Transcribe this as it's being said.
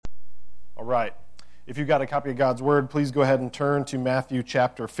All right. If you've got a copy of God's Word, please go ahead and turn to Matthew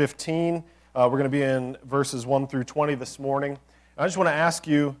chapter 15. We're going to be in verses 1 through 20 this morning. I just want to ask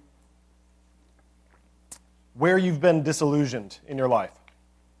you where you've been disillusioned in your life.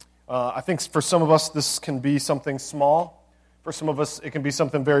 I think for some of us this can be something small. For some of us it can be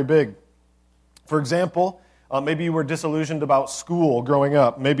something very big. For example, maybe you were disillusioned about school growing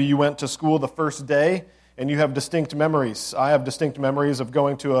up. Maybe you went to school the first day and you have distinct memories. I have distinct memories of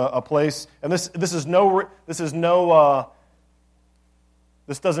going to a place, and this doesn't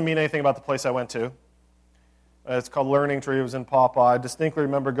mean anything about the place I went to. It's called Learning Tree. It was in Pawpaw. I distinctly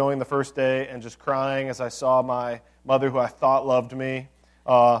remember going the first day and just crying as I saw my mother, who I thought loved me,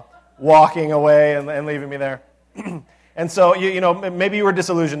 walking away and leaving me there. And so, maybe you were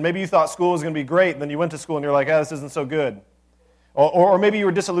disillusioned. Maybe you thought school was going to be great, and then you went to school and you're like, this isn't so good. Or maybe you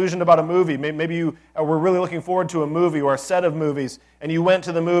were disillusioned about a movie. Maybe you were really looking forward to a movie or a set of movies, and you went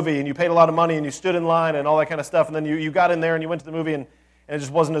to the movie and you paid a lot of money and you stood in line and all that kind of stuff, and then you got in there and you went to the movie and it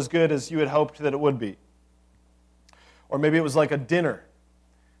just wasn't as good as you had hoped that it would be. Or maybe it was like a dinner.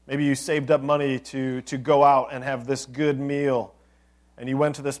 Maybe you saved up money to go out and have this good meal, and you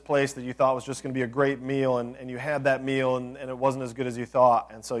went to this place that you thought was just going to be a great meal, and you had that meal and it wasn't as good as you thought,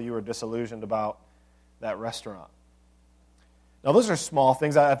 and so you were disillusioned about that restaurant. Now, those are small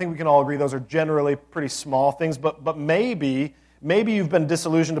things. I think we can all agree those are generally pretty small things, but maybe you've been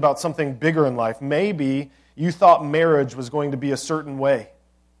disillusioned about something bigger in life. Maybe you thought marriage was going to be a certain way,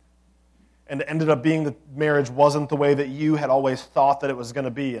 and it ended up being that marriage wasn't the way that you had always thought that it was going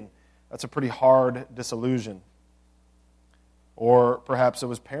to be, and that's a pretty hard disillusion. Or perhaps it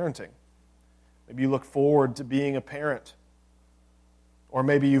was parenting. Maybe you look forward to being a parent. Or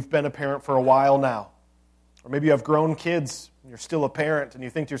maybe you've been a parent for a while now. Or maybe you have grown kids and you're still a parent and you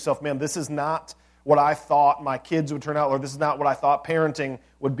think to yourself, man, this is not what I thought my kids would turn out, or this is not what I thought parenting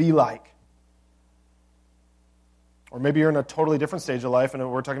would be like. Or maybe you're in a totally different stage of life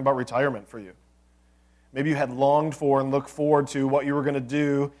and we're talking about retirement for you. Maybe you had longed for and looked forward to what you were going to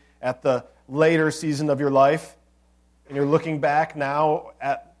do at the later season of your life, and you're looking back now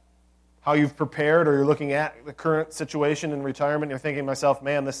at how you've prepared, or you're looking at the current situation in retirement, and you're thinking to myself,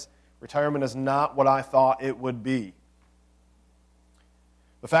 man, this retirement is not what I thought it would be.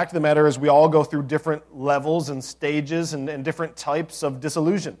 The fact of the matter is we all go through different levels and stages and different types of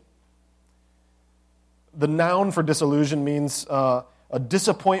disillusion. The noun for disillusion means a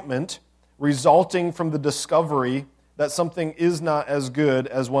disappointment resulting from the discovery that something is not as good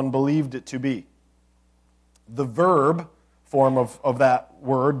as one believed it to be. The verb form of that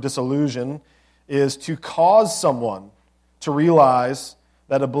word, disillusion, is to cause someone to realize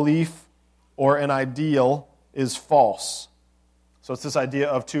that a belief or an ideal is false. So it's this idea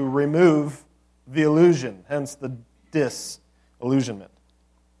of to remove the illusion, hence the disillusionment.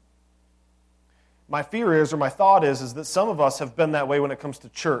 My fear is, or my thought is that some of us have been that way when it comes to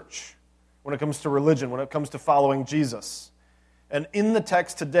church, when it comes to religion, when it comes to following Jesus. And in the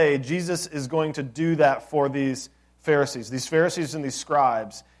text today, Jesus is going to do that for these Pharisees. These Pharisees and these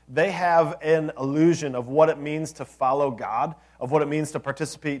scribes, they have an illusion of what it means to follow God, of what it means to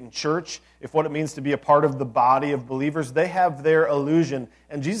participate in church, if what it means to be a part of the body of believers. They have their illusion,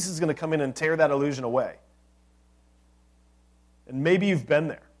 and Jesus is going to come in and tear that illusion away. And maybe you've been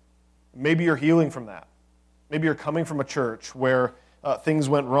there. Maybe you're healing from that. Maybe you're coming from a church where things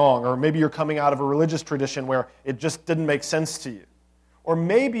went wrong, or maybe you're coming out of a religious tradition where it just didn't make sense to you. Or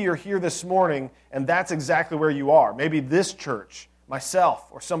maybe you're here this morning and that's exactly where you are. Maybe this church, myself,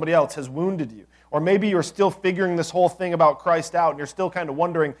 or somebody else has wounded you. Or maybe you're still figuring this whole thing about Christ out and you're still kind of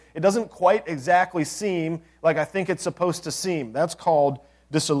wondering, it doesn't quite exactly seem like I think it's supposed to seem. That's called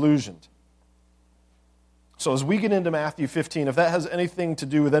disillusioned. So as we get into Matthew 15, if that has anything to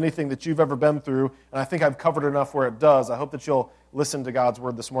do with anything that you've ever been through, and I think I've covered enough where it does, I hope that you'll listen to God's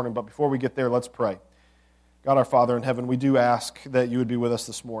word this morning. But before we get there, let's pray. God, our Father in heaven, we do ask that you would be with us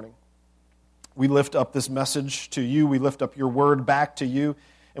this morning. We lift up this message to you. We lift up your word back to you.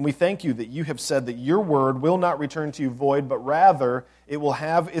 And we thank you that you have said that your word will not return to you void, but rather it will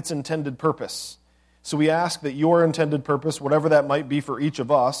have its intended purpose. So we ask that your intended purpose, whatever that might be for each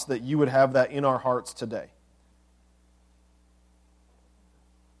of us, that you would have that in our hearts today.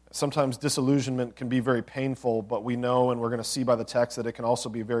 Sometimes disillusionment can be very painful, but we know, and we're going to see by the text, that it can also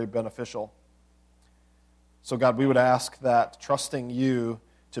be very beneficial. So God, we would ask that, trusting you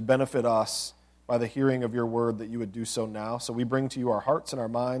to benefit us by the hearing of your word, that you would do so now. So we bring to you our hearts and our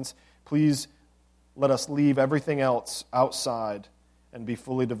minds. Please let us leave everything else outside and be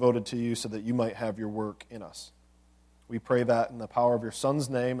fully devoted to you so that you might have your work in us. We pray that in the power of your Son's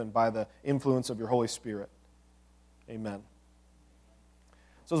name and by the influence of your Holy Spirit. Amen.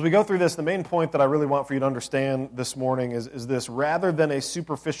 So as we go through this, the main point that I really want for you to understand this morning is this. Rather than a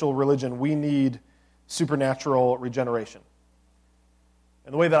superficial religion, we need supernatural regeneration.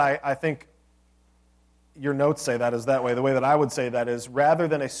 And the way that I think your notes say that is that way. The way that I would say that is, rather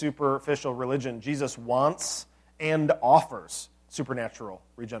than a superficial religion, Jesus wants and offers supernatural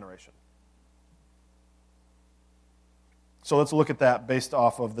regeneration. So let's look at that based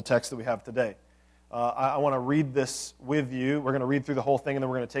off of the text that we have today. I want to read this with you. We're going to read through the whole thing, and then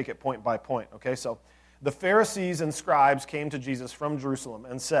we're going to take it point by point. Okay, so the Pharisees and scribes came to Jesus from Jerusalem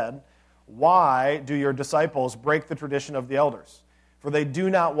and said, "Why do your disciples break the tradition of the elders? For they do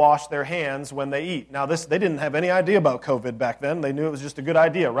not wash their hands when they eat." Now, they didn't have any idea about COVID back then. They knew it was just a good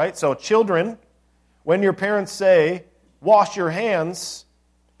idea, right? So children, when your parents say, "Wash your hands,"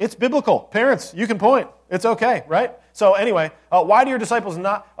 it's biblical. Parents, you can point. It's okay, right? So anyway, why do your disciples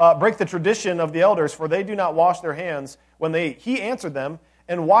not break the tradition of the elders? For they do not wash their hands when they eat. He answered them,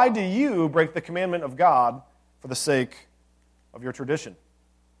 "And why do you break the commandment of God for the sake of your tradition?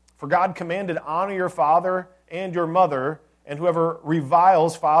 For God commanded, 'Honor your father and your mother,' and whoever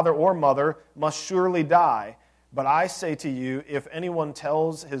reviles father or mother must surely die. But I say to you, if anyone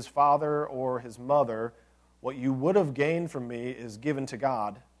tells his father or his mother, 'What you would have gained from me is given to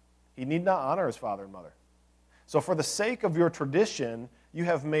God,' he need not honor his father and mother. So for the sake of your tradition, you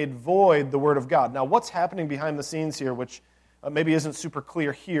have made void the word of God." Now, what's happening behind the scenes here, which maybe isn't super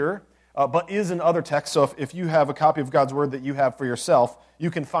clear here, but is in other texts. So if you have a copy of God's word that you have for yourself, you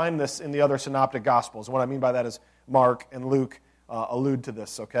can find this in the other synoptic gospels. What I mean by that is Mark and Luke allude to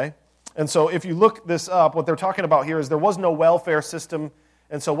this, okay? And so if you look this up, what they're talking about here is there was no welfare system,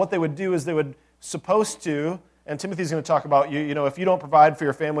 and so what they would do is they would supposed to, and Timothy's going to talk about, you know, if you don't provide for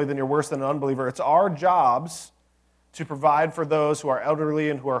your family, then you're worse than an unbeliever. It's our jobs to provide for those who are elderly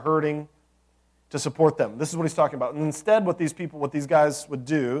and who are hurting, to support them. This is what he's talking about. And instead, what these guys would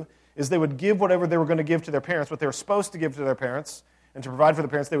do is they would give whatever they were going to give to their parents, what they were supposed to give to their parents, and to provide for the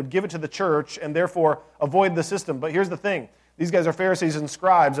parents, they would give it to the church and therefore avoid the system. But here's the thing. These guys are Pharisees and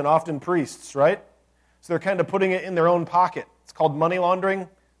scribes and often priests, right? So they're kind of putting it in their own pocket. It's called money laundering.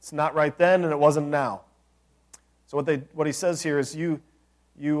 It's not right then, and it wasn't now. So what he says here is maybe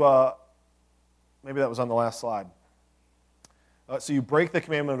that was on the last slide. So you break the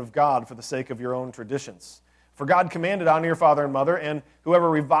commandment of God for the sake of your own traditions. For God commanded, "Honor your father and mother," and whoever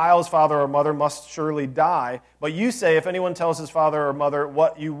reviles father or mother must surely die. But you say, if anyone tells his father or mother,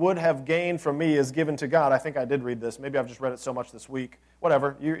 "What you would have gained from me is given to God." I think I did read this. Maybe I've just read it so much this week.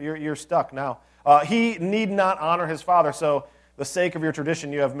 Whatever, you're stuck now. He need not honor his father, so the sake of your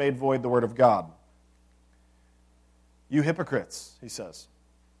tradition you have made void the word of God. You hypocrites, he says.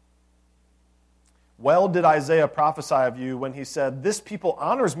 Well did Isaiah prophesy of you when he said, "This people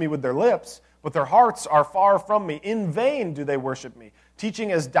honors me with their lips, but their hearts are far from me. In vain do they worship me,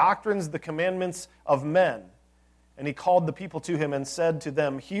 teaching as doctrines the commandments of men." And he called the people to him and said to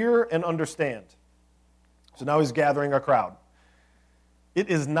them, "Hear and understand." So now he's gathering a crowd. "It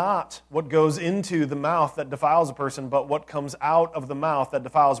is not what goes into the mouth that defiles a person, but what comes out of the mouth that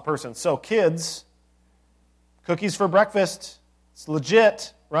defiles a person." So kids, cookies for breakfast. It's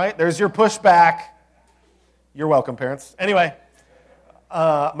legit, right? There's your pushback. You're welcome, parents. Anyway,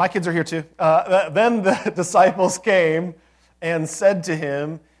 my kids are here too. Then the disciples came and said to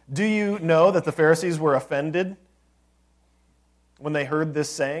him, "Do you know that the Pharisees were offended when they heard this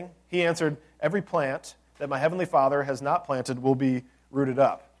saying?" He answered, "Every plant that my heavenly Father has not planted will be rooted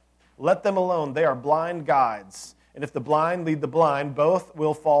up. Let them alone. They are blind guides. And if the blind lead the blind, both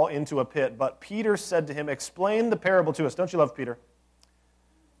will fall into a pit." But Peter said to him, "Explain the parable to us." Don't you love Peter?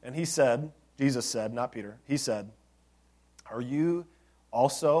 And he said, Jesus said, not Peter, he said, "Are you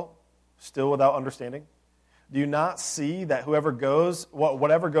also still without understanding? Do you not see that whatever goes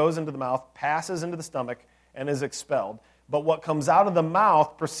into the mouth passes into the stomach and is expelled? But what comes out of the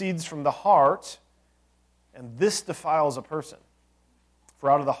mouth proceeds from the heart, and this defiles a person.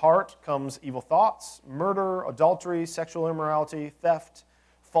 For out of the heart comes evil thoughts, murder, adultery, sexual immorality, theft,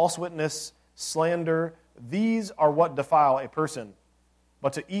 false witness, slander. These are what defile a person.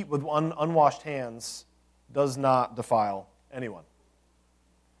 But to eat with unwashed hands does not defile anyone."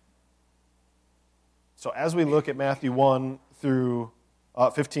 So as we look at Matthew 1 through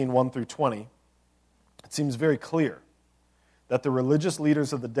 15, 1 through 20, it seems very clear that the religious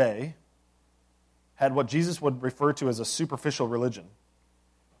leaders of the day had what Jesus would refer to as a superficial religion.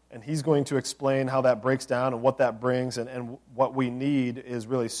 And he's going to explain how that breaks down and what that brings, and what we need is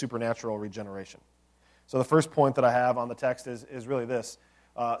really supernatural regeneration. So the first point that I have on the text is really this.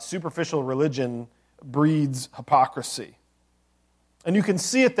 Superficial religion breeds hypocrisy. And you can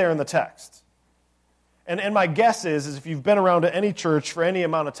see it there in the text. And my guess is if you've been around to any church for any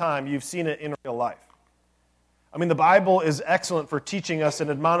amount of time, you've seen it in real life. I mean, the Bible is excellent for teaching us and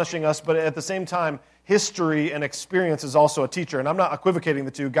admonishing us, but at the same time, history and experience is also a teacher. And I'm not equivocating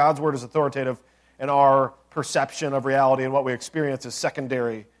the two. God's Word is authoritative, and our perception of reality and what we experience is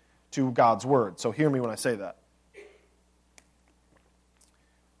secondary to God's Word. So hear me when I say that.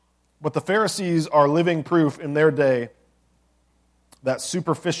 But the Pharisees are living proof in their day that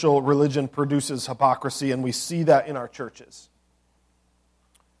superficial religion produces hypocrisy, and we see that in our churches.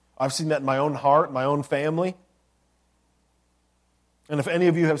 I've seen that in my own heart, my own family. And if any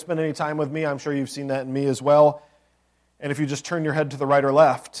of you have spent any time with me, I'm sure you've seen that in me as well. And if you just turn your head to the right or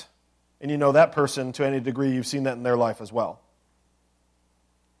left, and you know that person to any degree, you've seen that in their life as well.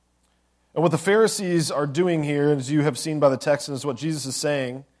 And what the Pharisees are doing here, as you have seen by the text, and is what Jesus is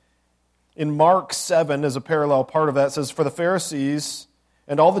saying, in Mark 7, as a parallel part of that, it says, "For the Pharisees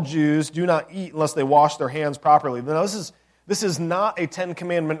and all the Jews do not eat unless they wash their hands properly." Now, this is not a Ten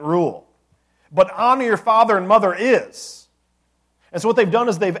Commandment rule, but honor your father and mother is. And so what they've done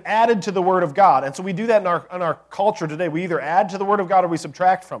is they've added to the Word of God. And so we do that in our culture today. We either add to the Word of God or we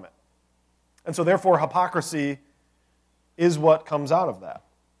subtract from it. And so therefore, hypocrisy is what comes out of that.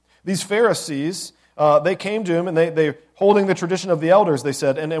 These Pharisees, they came to him, and they holding the tradition of the elders, they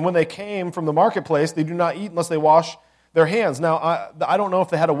said, and when they came from the marketplace, they do not eat unless they wash their hands. Now, I don't know if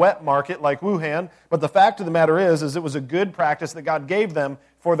they had a wet market like Wuhan, but the fact of the matter is it was a good practice that God gave them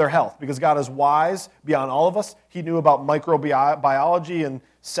for their health, because God is wise beyond all of us. He knew about microbiology and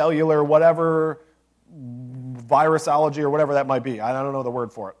cellular whatever, virusology or whatever that might be. I don't know the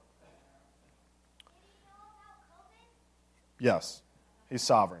word for it. Yes, he's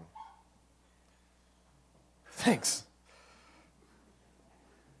sovereign. Thanks.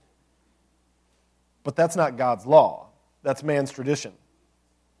 But that's not God's law. That's man's tradition.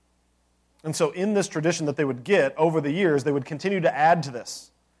 And so in this tradition that they would get over the years, they would continue to add to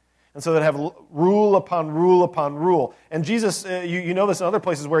this. And so they'd have rule upon rule upon rule. And Jesus, you know this in other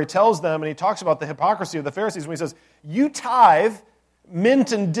places where he tells them, and he talks about the hypocrisy of the Pharisees when he says, you tithe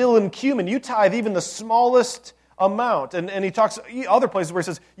mint and dill and cumin. You tithe even the smallest amount. And he talks other places where he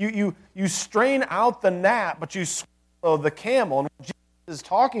says, you strain out the gnat, but you swallow the camel. And what Jesus is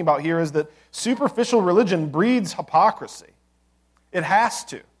talking about here is that superficial religion breeds hypocrisy. It has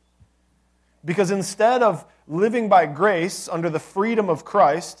to. Because instead of living by grace under the freedom of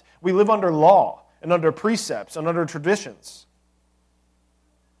Christ, we live under law and under precepts and under traditions.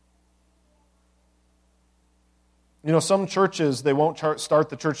 You know, some churches, they won't start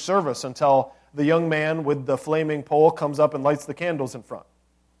the church service until the young man with the flaming pole comes up and lights the candles in front.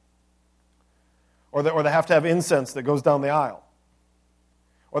 Or they have to have incense that goes down the aisle.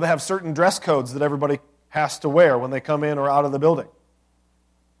 Or they have certain dress codes that everybody has to wear when they come in or out of the building.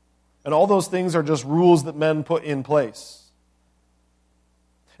 And all those things are just rules that men put in place.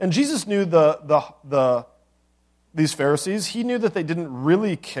 And Jesus knew these Pharisees. He knew that they didn't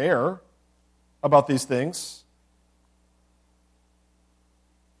really care about these things.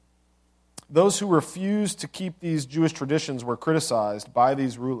 Those who refused to keep these Jewish traditions were criticized by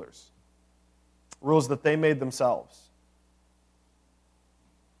these rulers. Rules that they made themselves.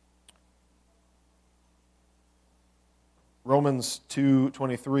 Romans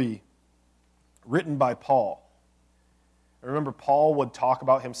 2:23, written by Paul. Remember, Paul would talk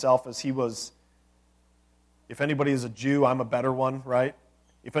about himself as he was, if anybody is a Jew, I'm a better one, right?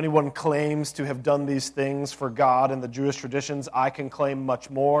 If anyone claims to have done these things for God in the Jewish traditions, I can claim much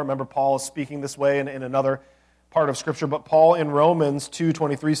more. Remember, Paul is speaking this way in another part of Scripture. But Paul in Romans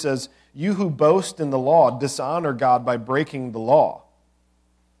 2:23 says, you who boast in the law dishonor God by breaking the law.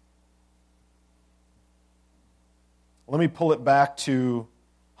 Let me pull it back to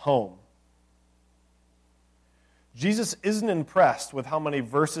home. Jesus isn't impressed with how many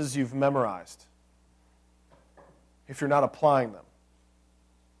verses you've memorized if you're not applying them.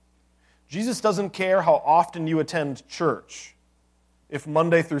 Jesus doesn't care how often you attend church if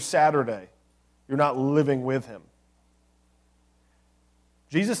Monday through Saturday you're not living with him.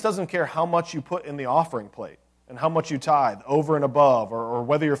 Jesus doesn't care how much you put in the offering plate and how much you tithe over and above, or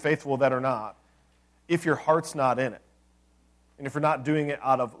whether you're faithful with that or not, if your heart's not in it. And if you're not doing it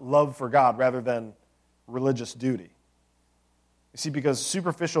out of love for God rather than religious duty. You see, because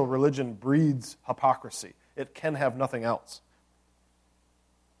superficial religion breeds hypocrisy. It can have nothing else.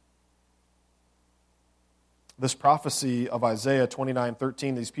 This prophecy of Isaiah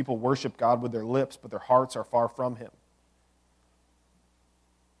 29:13, these people worship God with their lips, but their hearts are far from him.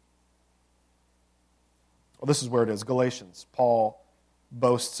 Well, this is where it is, Galatians. Paul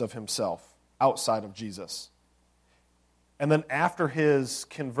boasts of himself outside of Jesus. And then after his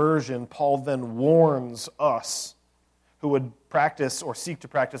conversion, Paul then warns us who would practice or seek to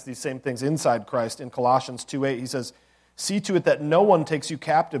practice these same things inside Christ. In Colossians 2:8, he says, "See to it that no one takes you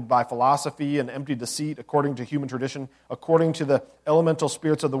captive by philosophy and empty deceit, according to human tradition, according to the elemental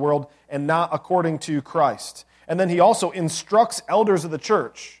spirits of the world, and not according to Christ." And then he also instructs elders of the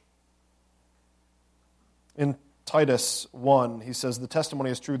church. In Titus 1, he says, "The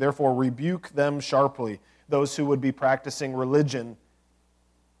testimony is true, therefore rebuke them sharply," those who would be practicing religion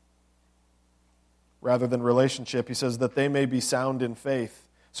rather than relationship. He says that they may be sound in faith.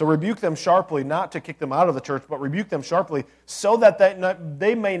 So rebuke them sharply, not to kick them out of the church, but rebuke them sharply so that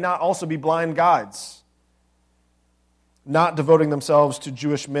they may not also be blind guides, not devoting themselves to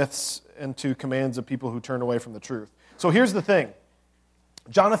Jewish myths and to commands of people who turn away from the truth. So here's the thing.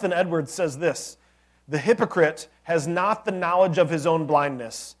 Jonathan Edwards says this: "The hypocrite has not the knowledge of his own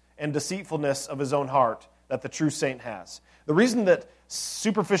blindness and deceitfulness of his own heart that the true saint has." The reason that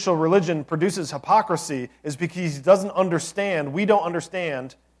superficial religion produces hypocrisy is because he doesn't understand, we don't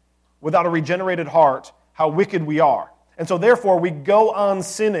understand, without a regenerated heart, how wicked we are. And so therefore we go on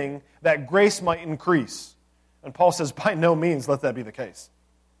sinning that grace might increase. And Paul says, by no means let that be the case.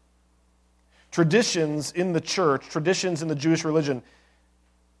 Traditions in the church, traditions in the Jewish religion,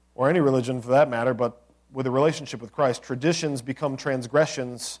 or any religion for that matter, but with a relationship with Christ, traditions become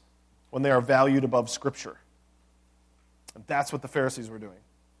transgressions when they are valued above Scripture. And that's what the Pharisees were doing.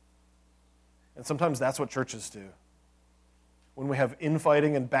 And sometimes that's what churches do. When we have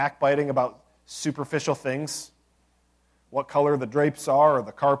infighting and backbiting about superficial things, what color the drapes are, or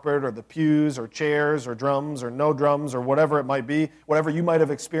the carpet, or the pews, or chairs, or drums, or no drums, or whatever it might be, whatever you might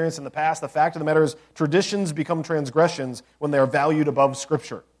have experienced in the past, the fact of the matter is traditions become transgressions when they are valued above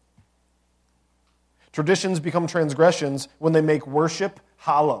Scripture. Traditions become transgressions when they make worship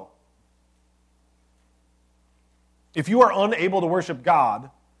hollow. If you are unable to worship God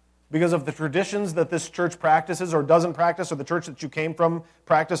because of the traditions that this church practices or doesn't practice, or the church that you came from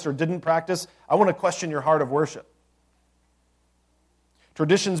practiced or didn't practice, I want to question your heart of worship.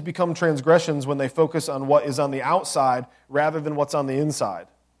 Traditions become transgressions when they focus on what is on the outside rather than what's on the inside.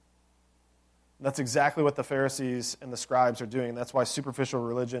 And that's exactly what the Pharisees and the scribes are doing. That's why superficial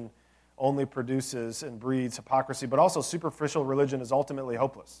religion only produces and breeds hypocrisy, but also superficial religion is ultimately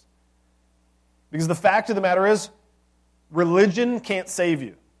hopeless. Because the fact of the matter is, religion can't save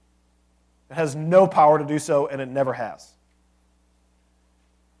you. It has no power to do so, and it never has.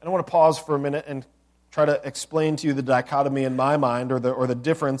 And I want to pause for a minute and try to explain to you the dichotomy in my mind, or the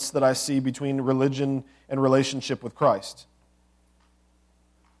difference that I see between religion and relationship with Christ.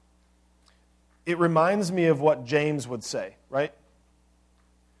 It reminds me of what James would say, right?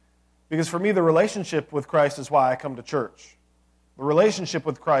 Because for me, the relationship with Christ is why I come to church. The relationship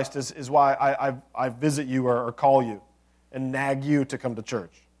with Christ is why I visit you or call you and nag you to come to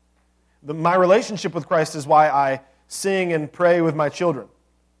church. My relationship with Christ is why I sing and pray with my children.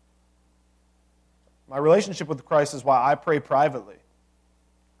 My relationship with Christ is why I pray privately.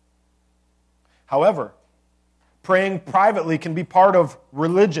 However, praying privately can be part of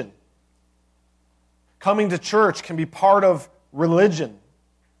religion. Coming to church can be part of religion.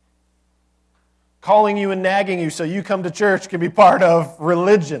 Calling you and nagging you so you come to church can be part of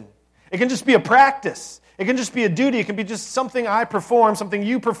religion. It can just be a practice. It can just be a duty. It can be just something I perform, something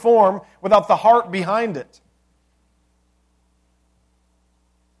you perform without the heart behind it.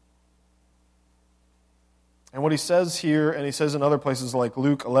 And what he says here, and he says in other places like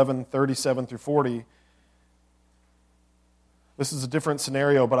Luke 11:37-40, this is a different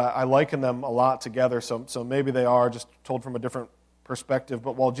scenario, but I liken them a lot together, so maybe they are just told from a different perspective.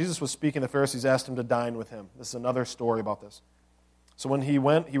 But while Jesus was speaking, the Pharisees asked him to dine with him. This is another story about this. So when he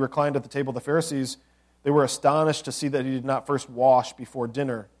went, he reclined at the table. The Pharisees, they were astonished to see that he did not first wash before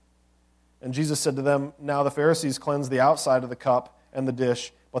dinner. And Jesus said to them, "Now the Pharisees cleanse the outside of the cup and the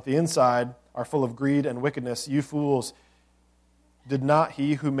dish, but the inside are full of greed and wickedness. You fools, did not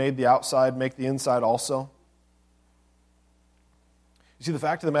he who made the outside make the inside also?" You see, the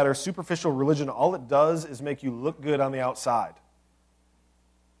fact of the matter is, superficial religion, all it does is make you look good on the outside.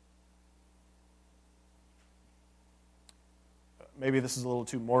 Maybe this is a little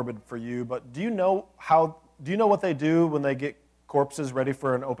too morbid for you, but do you know what they do when they get corpses ready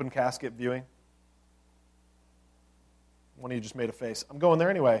for an open casket viewing? One of you just made a face. I'm going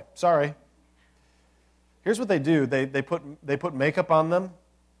there anyway. Sorry. Here's what they do. They put makeup on them.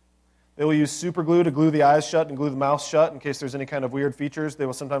 They will use super glue to glue the eyes shut and glue the mouth shut in case there's any kind of weird features. They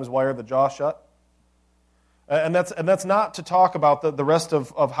will sometimes wire the jaw shut. And that's not to talk about the rest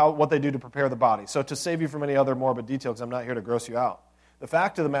of what they do to prepare the body. So to save you from any other morbid details, I'm not here to gross you out. The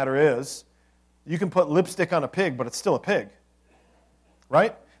fact of the matter is, You can put lipstick on a pig, but it's still a pig.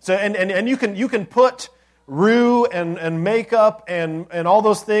 Right? So and you can put roux and makeup and all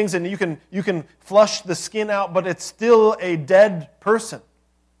those things, and you can flush the skin out, but it's still a dead person.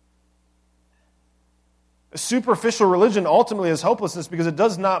 Superficial religion ultimately is hopelessness because it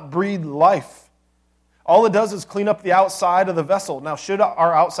does not breathe life. All it does is clean up the outside of the vessel. Now, should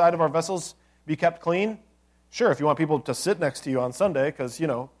our outside of our vessels be kept clean? Sure, if you want people to sit next to you on Sunday, because,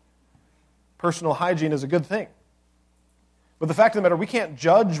 personal hygiene is a good thing. But the fact of the matter, we can't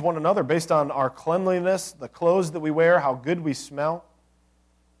judge one another based on our cleanliness, the clothes that we wear, how good we smell.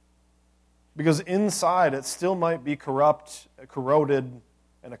 Because inside it still might be corrupt, corroded,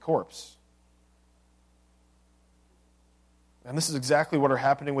 and a corpse. And this is exactly what are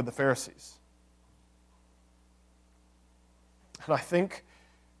happening with the Pharisees. And I think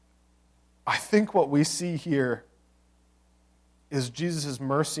what we see here is Jesus'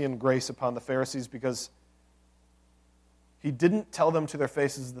 mercy and grace upon the Pharisees, because he didn't tell them to their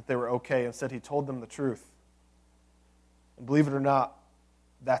faces that they were okay. Instead, he told them the truth. And believe it or not,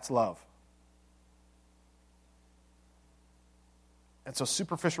 that's love. And so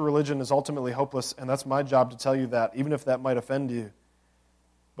superficial religion is ultimately hopeless, and that's my job to tell you that, even if that might offend you.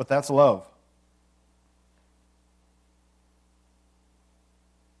 But that's love.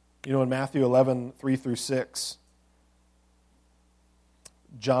 In Matthew 11, 3-6,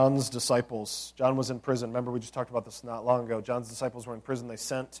 John's disciples, John was in prison. Remember, we just talked about this not long ago. John's disciples were in prison. They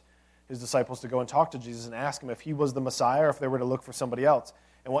sent his disciples to go and talk to Jesus and ask him if he was the Messiah or if they were to look for somebody else.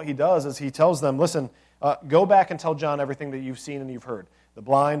 And what he does is he tells them, listen, go back and tell John everything that you've seen and you've heard. The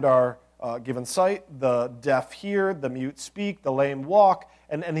blind are given sight, the deaf hear, the mute speak, the lame walk.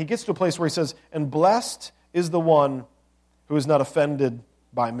 And he gets to a place where he says, and blessed is the one who is not offended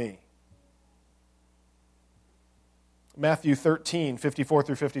by me. Matthew 13,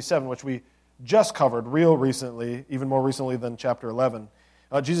 54-57, which we just covered real recently, even more recently than chapter 11.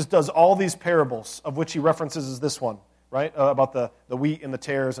 Jesus does all these parables, of which he references is this one, right? About the wheat and the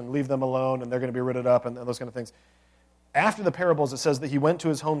tares, and leave them alone, and they're going to be rooted up, and those kind of things. After the parables, it says that he went to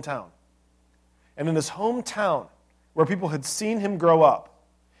his hometown. And in his hometown, where people had seen him grow up,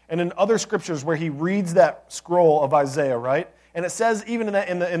 and in other scriptures where he reads that scroll of Isaiah, right? And it says even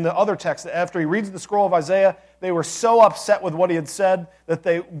in the other text that after he reads the scroll of Isaiah, they were so upset with what he had said that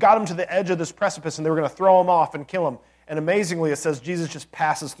they got him to the edge of this precipice and they were going to throw him off and kill him. And amazingly, it says Jesus just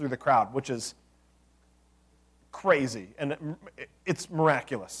passes through the crowd, which is crazy. And it's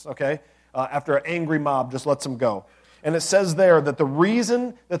miraculous, okay? After an angry mob just lets him go. And it says there that the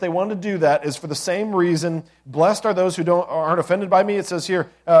reason that they wanted to do that is for the same reason, blessed are those who aren't offended by me. It says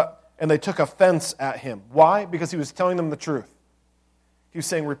here, and they took offense at him. Why? Because he was telling them the truth. He was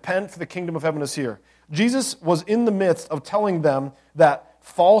saying, repent, for the kingdom of heaven is here. Jesus was in the midst of telling them that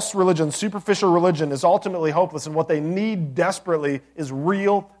false religion, superficial religion, is ultimately hopeless, and what they need desperately is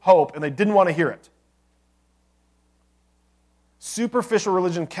real hope, and they didn't want to hear it. Superficial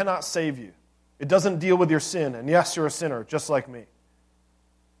religion cannot save you. It doesn't deal with your sin, and yes, you're a sinner, just like me.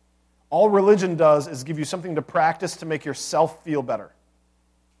 All religion does is give you something to practice to make yourself feel better.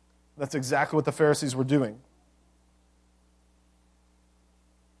 That's exactly what the Pharisees were doing.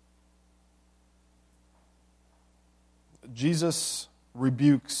 Jesus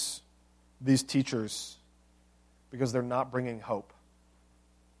rebukes these teachers because they're not bringing hope.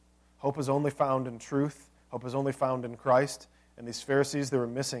 Hope is only found in truth. Hope is only found in Christ. And these Pharisees, they were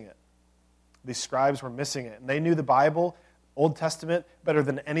missing it. These scribes were missing it. And they knew the Bible, Old Testament, better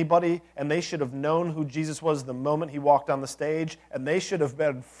than anybody, and they should have known who Jesus was the moment he walked on the stage, and they should have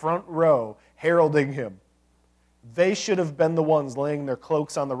been front row heralding him. They should have been the ones laying their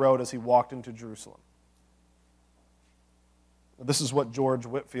cloaks on the road as he walked into Jerusalem. This is what George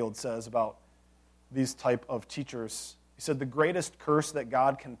Whitefield says about these type of teachers. He said, the greatest curse that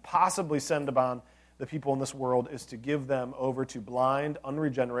God can possibly send upon the people in this world is to give them over to blind,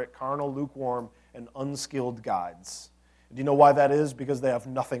 unregenerate, carnal, lukewarm, and unskilled guides. Do you know why that is? Because they have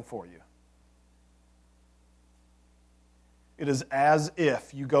nothing for you. It is as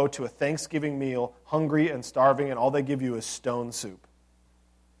if you go to a Thanksgiving meal hungry and starving and all they give you is stone soup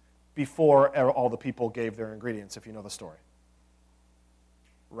before all the people gave their ingredients, if you know the story.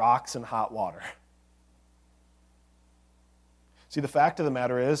 Rocks and hot water. See, the fact of the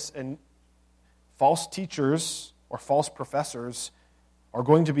matter is, and false teachers or false professors are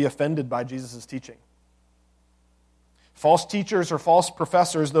going to be offended by Jesus' teaching. False teachers or false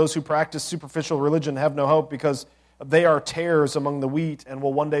professors, those who practice superficial religion, have no hope because they are tares among the wheat and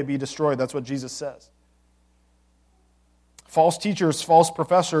will one day be destroyed. That's what Jesus says. False teachers, false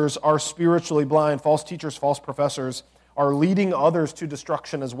professors are spiritually blind. False teachers, false professors are leading others to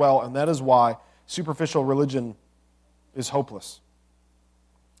destruction as well, and that is why Superficial religion is hopeless.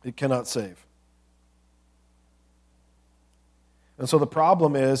 It cannot save. And so the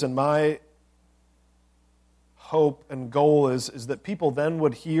problem is, and my hope and goal is that people then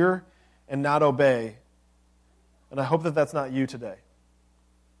would hear and not obey. And I hope that that's not you today.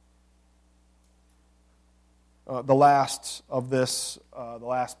 The last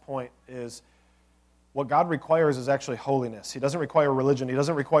point is what God requires is actually holiness. He doesn't require religion. He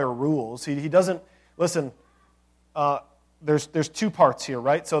doesn't require rules. He doesn't, listen, there's two parts here,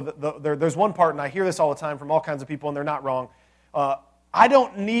 right? So there's one part, and I hear this all the time from all kinds of people, and they're not wrong. I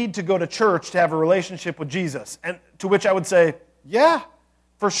don't need to go to church to have a relationship with Jesus. And to which I would say, yeah,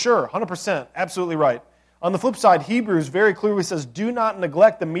 for sure, 100%, absolutely right. On the flip side, Hebrews very clearly says, do not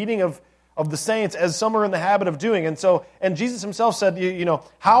neglect the meeting of the saints as some are in the habit of doing. And Jesus himself said,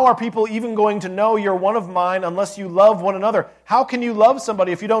 how are people even going to know you're one of mine unless you love one another? How can you love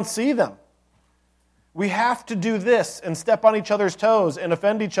somebody if you don't see them? We have to do this and step on each other's toes and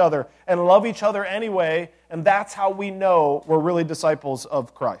offend each other and love each other anyway, and that's how we know we're really disciples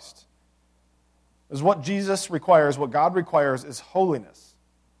of Christ. Is what Jesus requires, what God requires is holiness.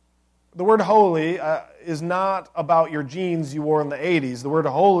 The word holy is not about your jeans you wore in the 80s. The word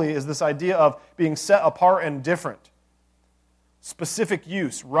holy is this idea of being set apart and different. Specific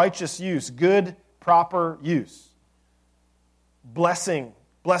use, righteous use, good, proper use.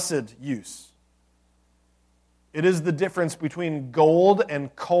 Blessed use. It is the difference between gold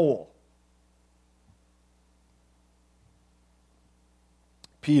and coal.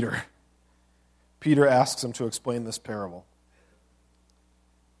 Peter asks him to explain this parable.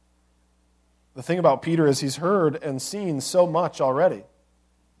 The thing about Peter is he's heard and seen so much already.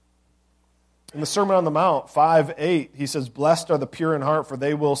 In the Sermon on the Mount, 5:8, he says, "Blessed are the pure in heart, for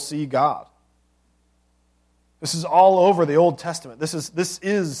they will see God." This is all over the Old Testament. This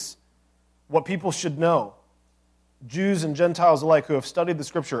is what people should know. Jews and Gentiles alike who have studied the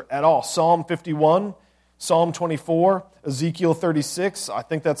Scripture at all. Psalm 51, Psalm 24, Ezekiel 36. I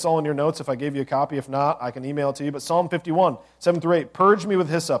think that's all in your notes if I gave you a copy. If not, I can email it to you. But Psalm 51, 7-8, "Purge me with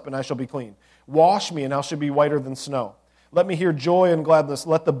hyssop, and I shall be clean. Wash me, and I shall be whiter than snow. Let me hear joy and gladness.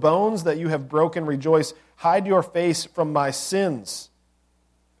 Let the bones that you have broken rejoice. Hide your face from my sins,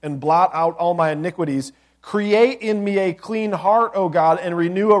 and blot out all my iniquities. Create in me a clean heart, O God, and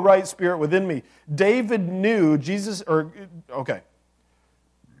renew a right spirit within me." David knew Jesus,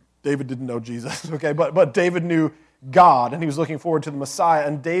 David didn't know Jesus, but David knew God, and he was looking forward to the Messiah,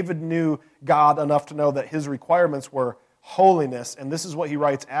 and David knew God enough to know that his requirements were holiness, and this is what he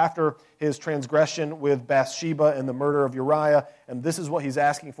writes after his transgression with Bathsheba and the murder of Uriah, and this is what he's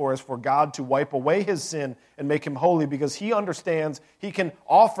asking for, is for God to wipe away his sin and make him holy, because he understands he can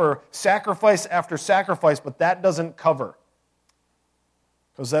offer sacrifice after sacrifice, but that doesn't cover,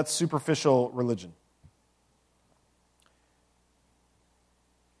 because that's superficial religion.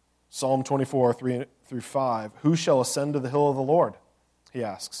 Psalm 24, 3-5, "Who shall ascend to the hill of the Lord?" he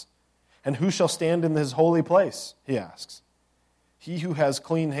asks. "And who shall stand in his holy place?" he asks. "He who has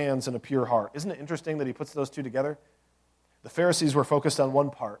clean hands and a pure heart." Isn't it interesting that he puts those two together? The Pharisees were focused on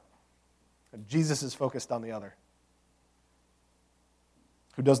one part, and Jesus is focused on the other.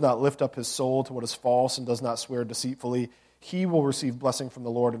 "Who does not lift up his soul to what is false and does not swear deceitfully, he will receive blessing from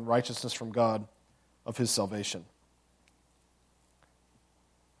the Lord and righteousness from God of his salvation."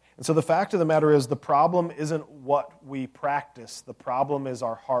 And so the fact of the matter is, the problem isn't what we practice. The problem is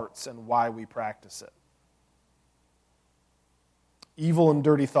our hearts and why we practice it. Evil and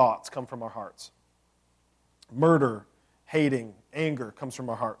dirty thoughts come from our hearts. Murder, hating, anger comes from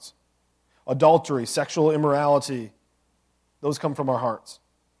our hearts. Adultery, sexual immorality, those come from our hearts.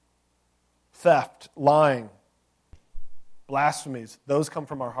 Theft, lying, blasphemies, those come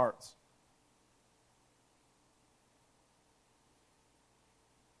from our hearts.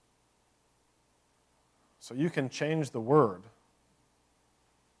 So you can change the word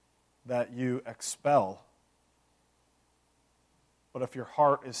that you expel, but if your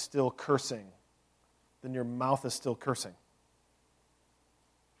heart is still cursing, then your mouth is still cursing.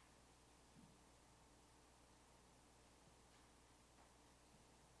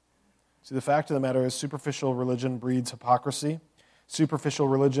 See, the fact of the matter is, superficial religion breeds hypocrisy. Superficial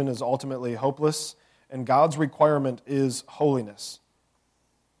religion is ultimately hopeless, and God's requirement is holiness.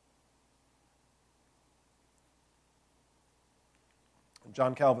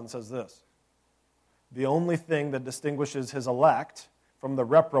 John Calvin says this: "The only thing that distinguishes his elect from the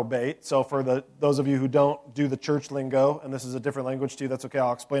reprobate," so for those of you who don't do the church lingo, and this is a different language to you, that's okay,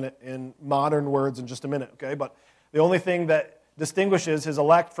 I'll explain it in modern words in just a minute, okay? But the only thing that distinguishes his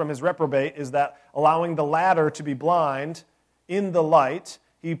elect from his reprobate is that allowing the latter to be blind in the light,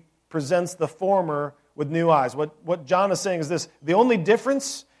 he presents the former with new eyes. What John is saying is this: the only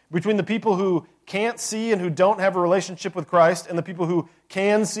difference between the people who can't see and who don't have a relationship with Christ and the people who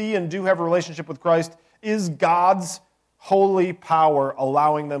can see and do have a relationship with Christ is God's holy power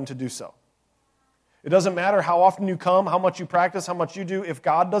allowing them to do so. It doesn't matter how often you come, how much you practice, how much you do. If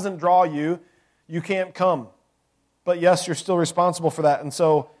God doesn't draw you, you can't come. But yes, you're still responsible for that. And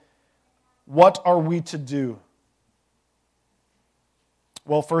so, what are we to do?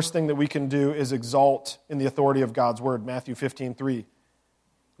 Well, first thing that we can do is exalt in the authority of God's word. Matthew 15:3.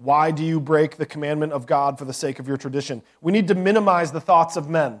 Why do you break the commandment of God for the sake of your tradition? We need to minimize the thoughts of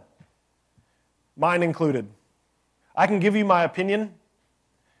men, mine included. I can give you my opinion,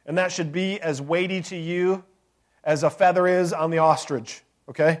 and that should be as weighty to you as a feather is on the ostrich,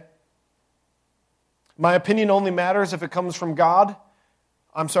 okay? My opinion only matters if it comes from God.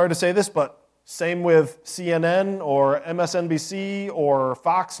 I'm sorry to say this, but same with CNN or MSNBC or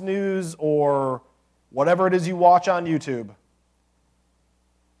Fox News or whatever it is you watch on YouTube.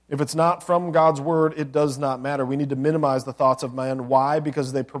 If it's not from God's word, it does not matter. We need to minimize the thoughts of man. Why?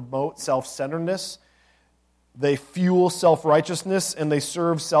 Because they promote self-centeredness, they fuel self-righteousness, and they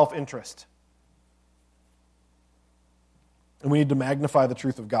serve self-interest. And we need to magnify the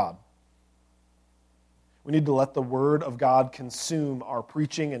truth of God. We need to let the word of God consume our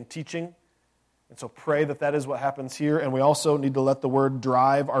preaching and teaching. And so pray that that is what happens here. And we also need to let the word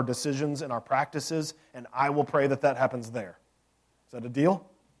drive our decisions and our practices. And I will pray that that happens there. Is that a deal?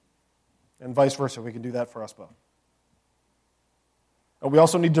 And vice versa. We can do that for us both. And we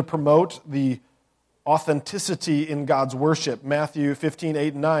also need to promote the authenticity in God's worship. Matthew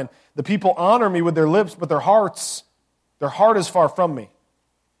 15:8-9. The people honor me with their lips, but their heart is far from me.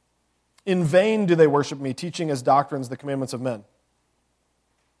 In vain do they worship me, teaching as doctrines the commandments of men.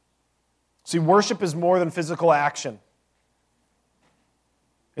 See, worship is more than physical action.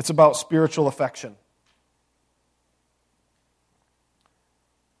 It's about spiritual affection.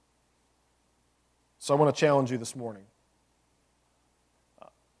 So I want to challenge you this morning.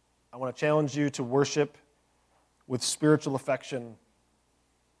 I want to challenge you to worship with spiritual affection,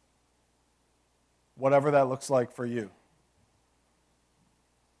 whatever that looks like for you.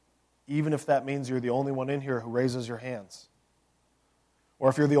 Even if that means you're the only one in here who raises your hands. Or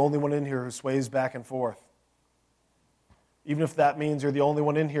if you're the only one in here who sways back and forth. Even if that means you're the only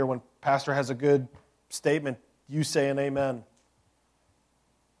one in here when pastor has a good statement, you say an amen.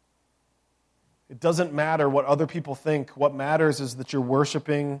 It doesn't matter what other people think. What matters is that you're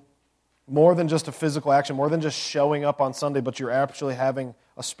worshiping more than just a physical action, more than just showing up on Sunday, but you're actually having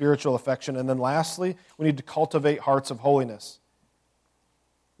a spiritual affection. And then lastly, we need to cultivate hearts of holiness.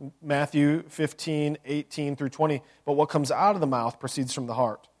 Matthew 15:18-20. But what comes out of the mouth proceeds from the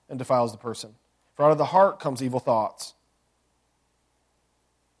heart and defiles the person. For out of the heart comes evil thoughts.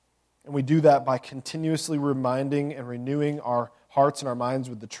 And we do that by continuously reminding and renewing our hearts and our minds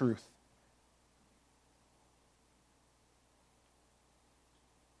with the truth.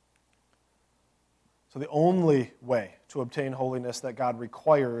 So the only way to obtain holiness that God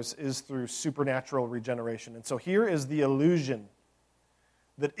requires is through supernatural regeneration. And so here is the illusion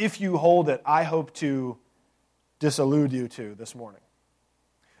that if you hold it, I hope to disillude you to this morning.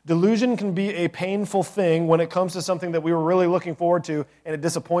 Delusion can be a painful thing when it comes to something that we were really looking forward to and it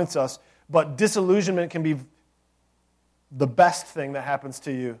disappoints us, but disillusionment can be the best thing that happens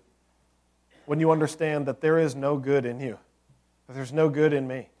to you when you understand that there is no good in you, that there's no good in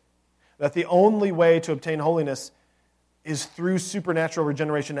me, that the only way to obtain holiness is through supernatural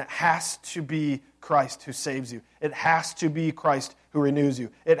regeneration. It has to be Christ who saves you. It has to be Christ who renews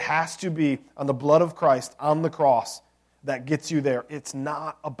you. It has to be on the blood of Christ on the cross that gets you there. It's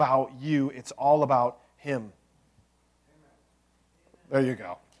not about you. It's all about Him. There you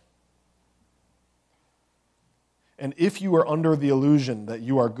go. And if you are under the illusion that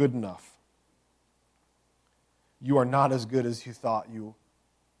you are good enough, you are not as good as you thought you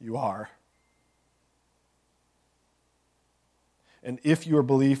are. And if your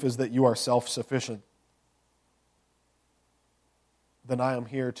belief is that you are self-sufficient, then I am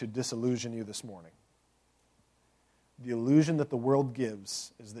here to disillusion you this morning. The illusion that the world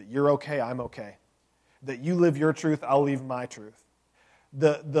gives is that you're okay, I'm okay. That you live your truth, I'll live my truth.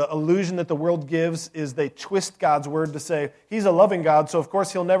 The illusion that the world gives is they twist God's word to say, He's a loving God, so of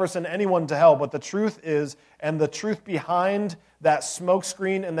course He'll never send anyone to hell. But the truth is, and the truth behind that smoke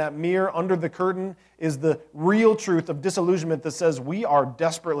screen and that mirror under the curtain is the real truth of disillusionment that says we are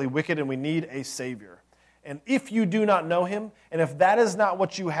desperately wicked and we need a Savior. And if you do not know Him, and if that is not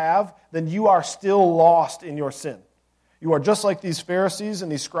what you have, then you are still lost in your sin. You are just like these Pharisees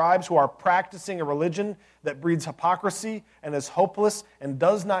and these scribes who are practicing a religion that breeds hypocrisy and is hopeless and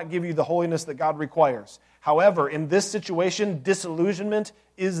does not give you the holiness that God requires. However, in this situation, disillusionment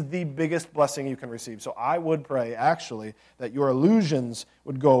is the biggest blessing you can receive. So I would pray, actually, that your illusions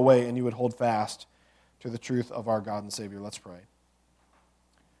would go away and you would hold fast to the truth of our God and Savior. Let's pray.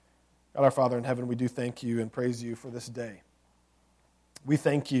 God, our Father in heaven, we do thank you and praise you for this day. We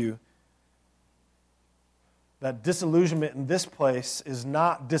thank you that disillusionment in this place is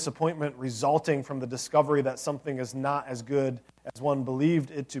not disappointment resulting from the discovery that something is not as good as one believed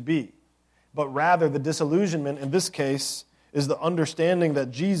it to be, but rather the disillusionment in this case is the understanding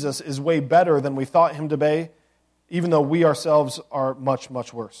that Jesus is way better than we thought him to be, even though we ourselves are much,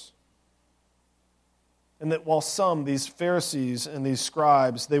 much worse. And that while some, these Pharisees and these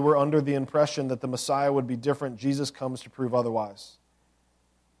scribes, they were under the impression that the Messiah would be different, Jesus comes to prove otherwise.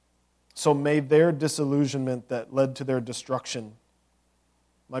 So may their disillusionment that led to their destruction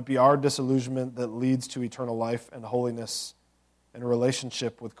might be our disillusionment that leads to eternal life and holiness and a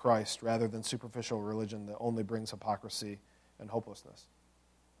relationship with Christ rather than superficial religion that only brings hypocrisy and hopelessness.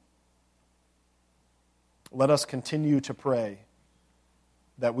 Let us continue to pray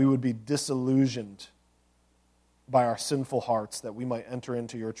that we would be disillusioned by our sinful hearts, that we might enter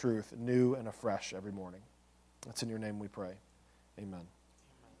into your truth new and afresh every morning. That's in your name we pray. Amen.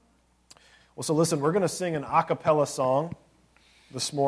 Well, so listen, we're going to sing an a cappella song this morning.